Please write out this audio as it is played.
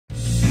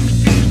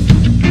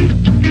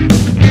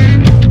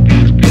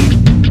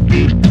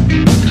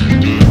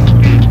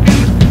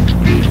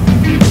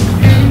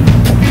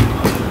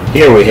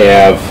Here we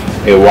have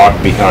a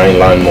walk-behind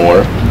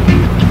lawnmower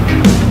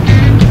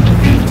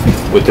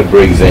with the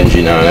Briggs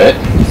engine on it.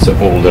 It's an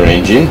older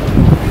engine,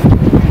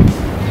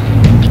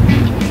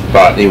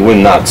 but it will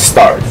not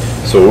start.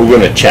 So we're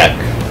going to check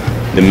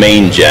the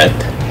main jet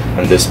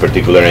on this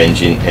particular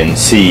engine and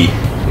see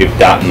if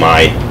that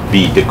might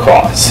be the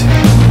cause.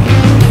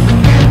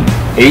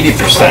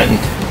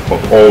 80%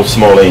 of all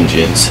small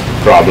engines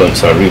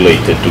problems are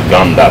related to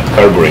gummed up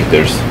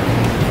carburetors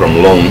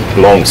from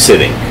long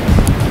sitting.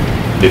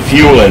 The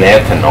fuel and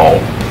ethanol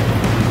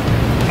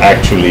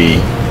actually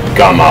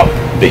gum up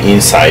the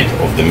inside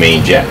of the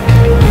main jet.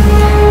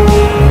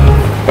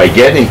 By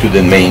getting to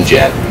the main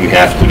jet, you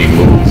have to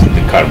remove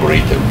the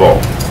carburetor bowl.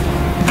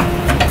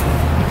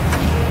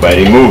 By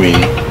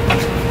removing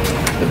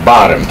the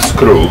bottom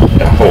screw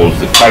that holds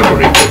the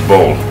carburetor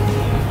bowl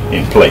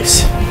in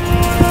place.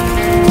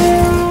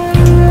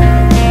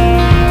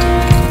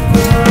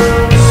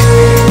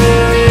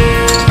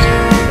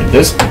 In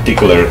this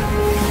particular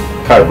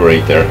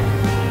carburetor,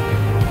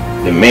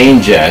 the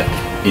main jet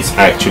is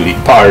actually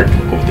part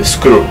of the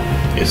screw.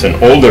 It's an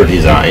older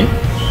design,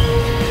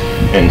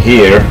 and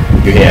here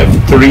you have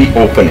 3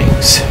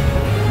 openings.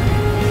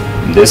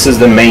 This is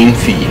the main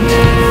feed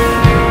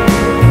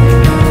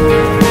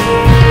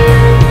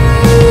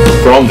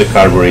from the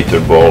carburetor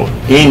bowl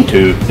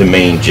into the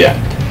main jet.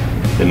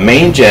 The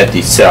main jet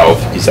itself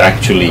is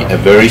actually a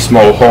very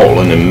small hole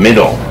in the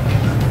middle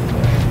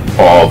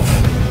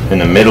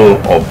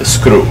of the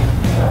screw.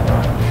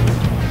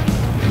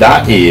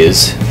 That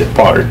is the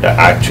part that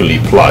actually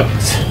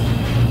plugs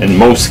in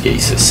most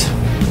cases.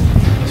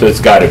 So it's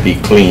got to be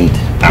cleaned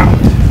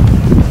out.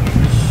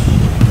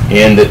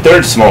 And the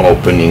third small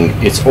opening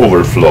is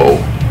overflow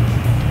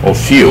of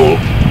fuel.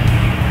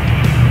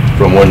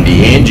 From when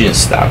the engine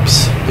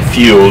stops, the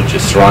fuel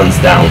just runs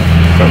down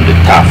from the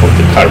top of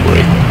the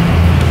carburetor.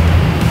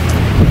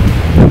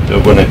 So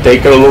we're going to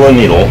take a little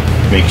needle,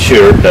 make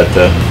sure that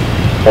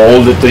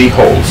all the 3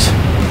 holes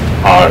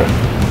are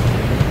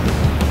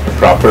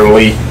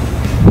properly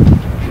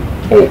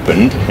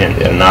opened and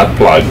they're not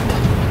plugged.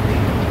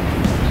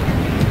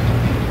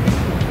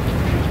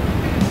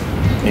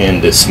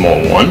 And the small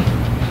one.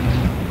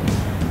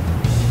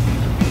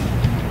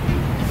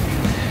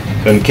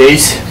 So in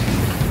case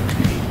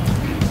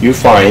you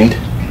find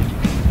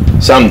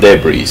some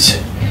debris,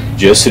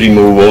 just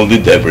remove all the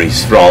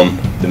debris from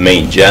the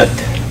main jet.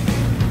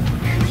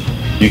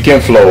 You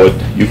can flow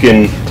it, you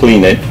can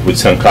clean it with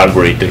some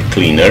carburetor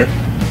cleaner,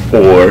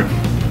 or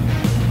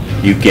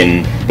you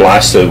can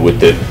blast it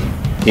with the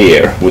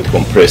air, with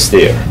compressed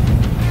air.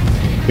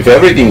 If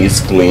everything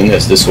is clean,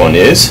 as this one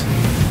is,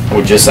 I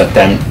would just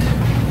attempt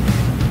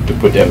to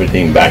put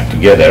everything back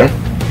together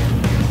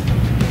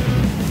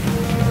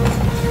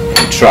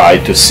and try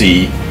to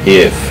see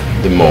if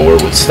the mower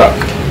would start.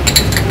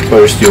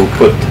 First, you'll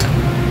put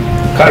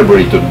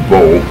carburetor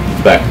bowl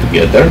back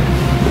together.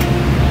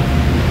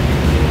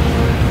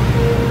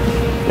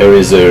 There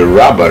is a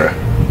rubber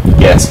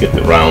gasket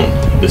around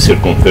the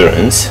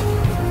circumference.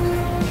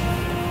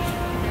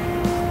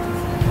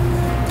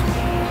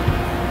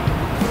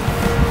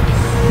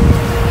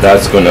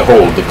 That's going to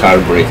hold the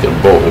carburetor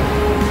bowl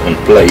in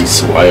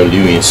place while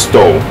you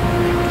install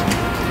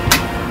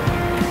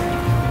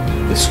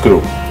the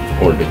screw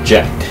or the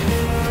jet.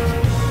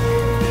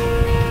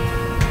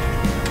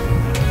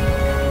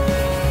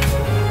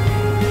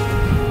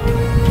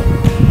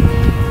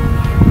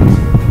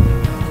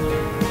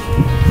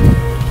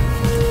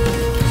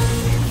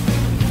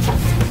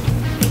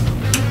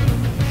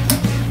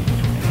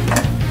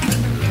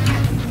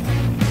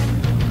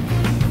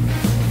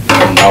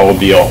 And that will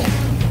be all.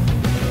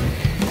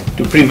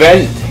 To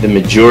prevent the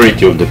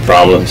majority of the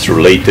problems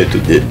related to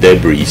the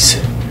debris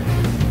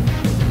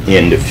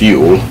in the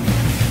fuel,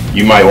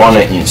 you might want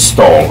to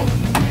install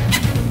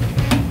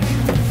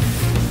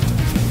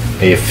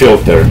a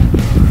filter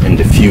in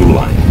the fuel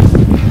line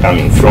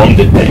coming from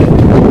the tank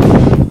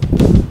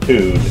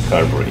to the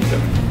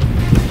carburetor.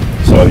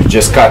 So you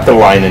just cut the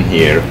line in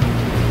here,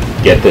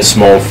 get the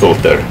small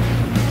filter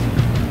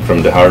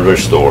from the hardware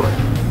store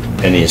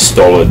and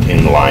install it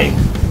in line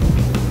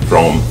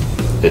from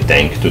the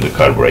tank to the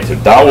carburetor.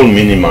 That will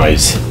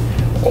minimize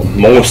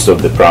most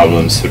of the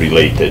problems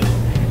related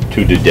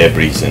to the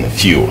debris in the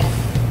fuel.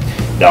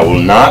 That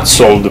will not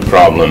solve the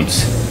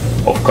problems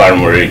of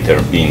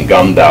carburetor being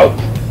gummed out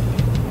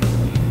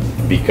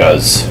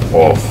because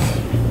of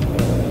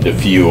the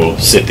fuel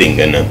sitting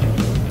in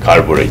a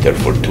carburetor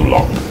for too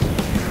long.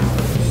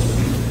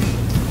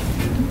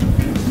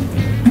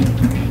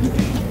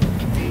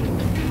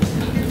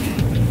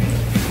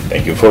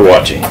 Thank you for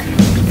watching.